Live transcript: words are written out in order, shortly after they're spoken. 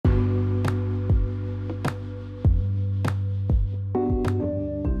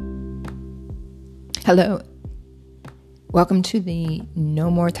Hello. Welcome to the No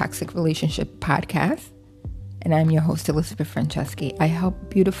More Toxic Relationship podcast. And I'm your host, Elizabeth Franceschi. I help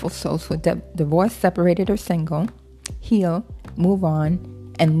beautiful souls who are divorced, separated, or single heal, move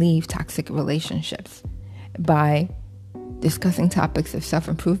on, and leave toxic relationships by discussing topics of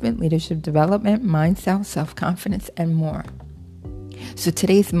self-improvement, leadership development, mindset, self-confidence, and more. So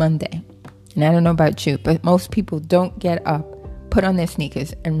today's Monday, and I don't know about you, but most people don't get up, put on their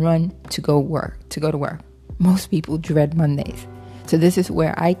sneakers, and run to go to work. Most people dread Mondays. So this is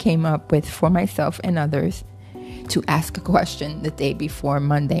where I came up with, for myself and others, to ask a question the day before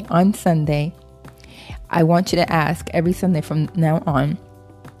Monday. On Sunday, I want you to ask every Sunday from now on,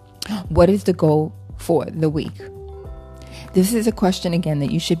 what is the goal for the week? This is a question, again,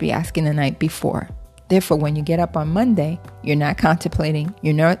 that you should be asking the night before. Therefore, when you get up on Monday, you're not contemplating,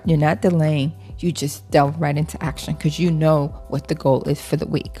 you're not delaying, you just delve right into action because you know what the goal is for the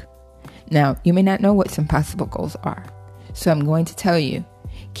week. Now, you may not know what some possible goals are. So I'm going to tell you,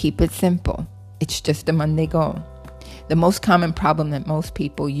 keep it simple. It's just a Monday goal. The most common problem that most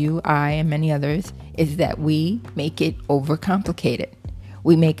people, you, I, and many others, is that we make it overcomplicated.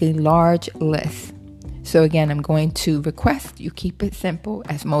 We make a large list. So again, I'm going to request you keep it simple,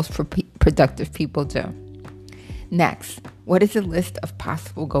 as most productive people do. Next, what is a list of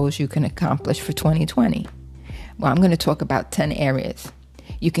possible goals you can accomplish for 2020? Well, I'm going to talk about 10 areas.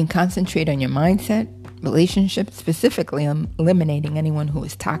 You can concentrate on your mindset, relationships, specifically on eliminating anyone who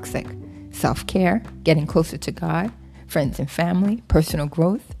is toxic, self-care, getting closer to God, friends and family, personal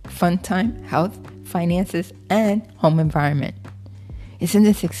growth, fun time, health, finances, and home environment. Isn't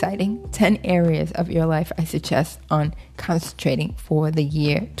this exciting? 10 areas of your life I suggest on concentrating for the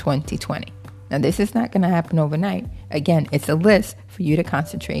year 2020. Now, this is not going to happen overnight. Again, it's a list for you to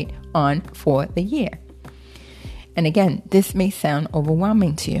concentrate on for the year. And again, this may sound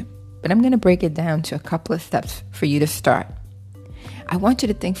overwhelming to you, but I'm going to break it down to a couple of steps for you to start. I want you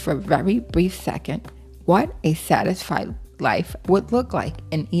to think for a very brief second what a satisfied life would look like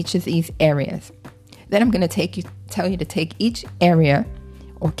in each of these areas. Then I'm going to tell you to take each area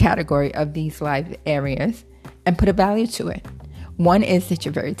or category of these life areas and put a value to it. 1 is that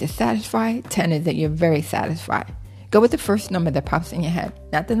you're very dissatisfied. 10 is that you're very satisfied. Go with the first number that pops in your head.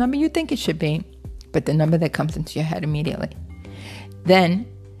 Not the number you think it should be, but the number that comes into your head immediately. Then,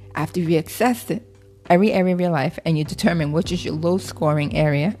 after you assess it, every area of your life, and you determine which is your low scoring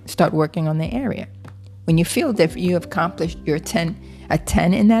area, start working on the area. When you feel that you have accomplished a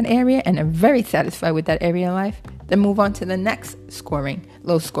 10 in that area and are very satisfied with that area of life, then move on to the next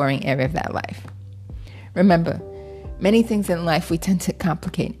low scoring area of that life. Remember, many things in life we tend to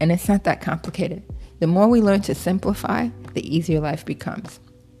complicate, and it's not that complicated. The more we learn to simplify, the easier life becomes.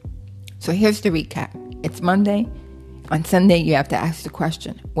 So here's the recap. It's Monday. On Sunday, you have to ask the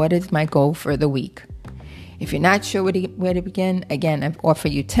question, what is my goal for the week? If you're not sure where to begin, again, I've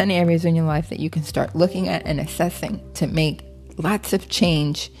offered you 10 areas in your life that you can start looking at and assessing to make lots of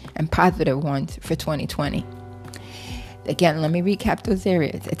change and positive ones for 2020. Again, let me recap those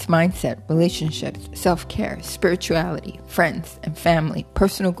areas. It's mindset, relationships, self-care, spirituality, friends and family,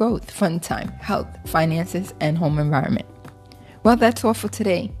 personal growth, fun time, health, finances, and home environment. Well, that's all for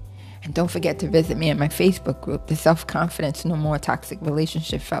today. And don't forget to visit me at my Facebook group, the Self-Confidence No More Toxic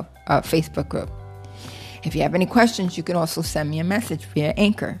Relationship Facebook group. If you have any questions, you can also send me a message via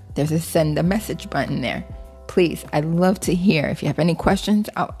Anchor. There's a send a message button there. Please, I'd love to hear. If you have any questions,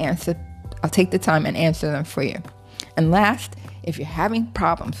 I'll take the time and answer them for you. And last, if you're having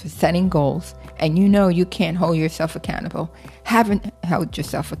problems with setting goals and you know you can't hold yourself accountable, haven't held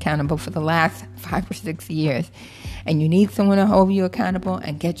yourself accountable for the last 5 or 6 years, and you need someone to hold you accountable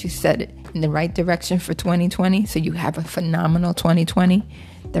and get you set in the right direction for 2020 so you have a phenomenal 2020,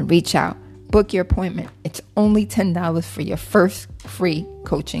 then reach out. Book your appointment. It's only $10 for your first free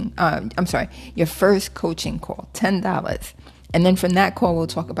coaching. Your first coaching call, $10. And then from that call, we'll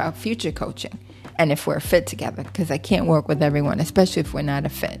talk about future coaching and if we're a fit together, because I can't work with everyone, especially if we're not a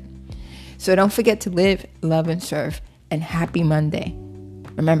fit. So don't forget to live, love, and serve. And happy Monday.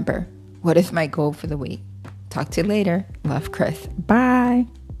 Remember, what is my goal for the week? Talk to you later. Love, Chris. Bye.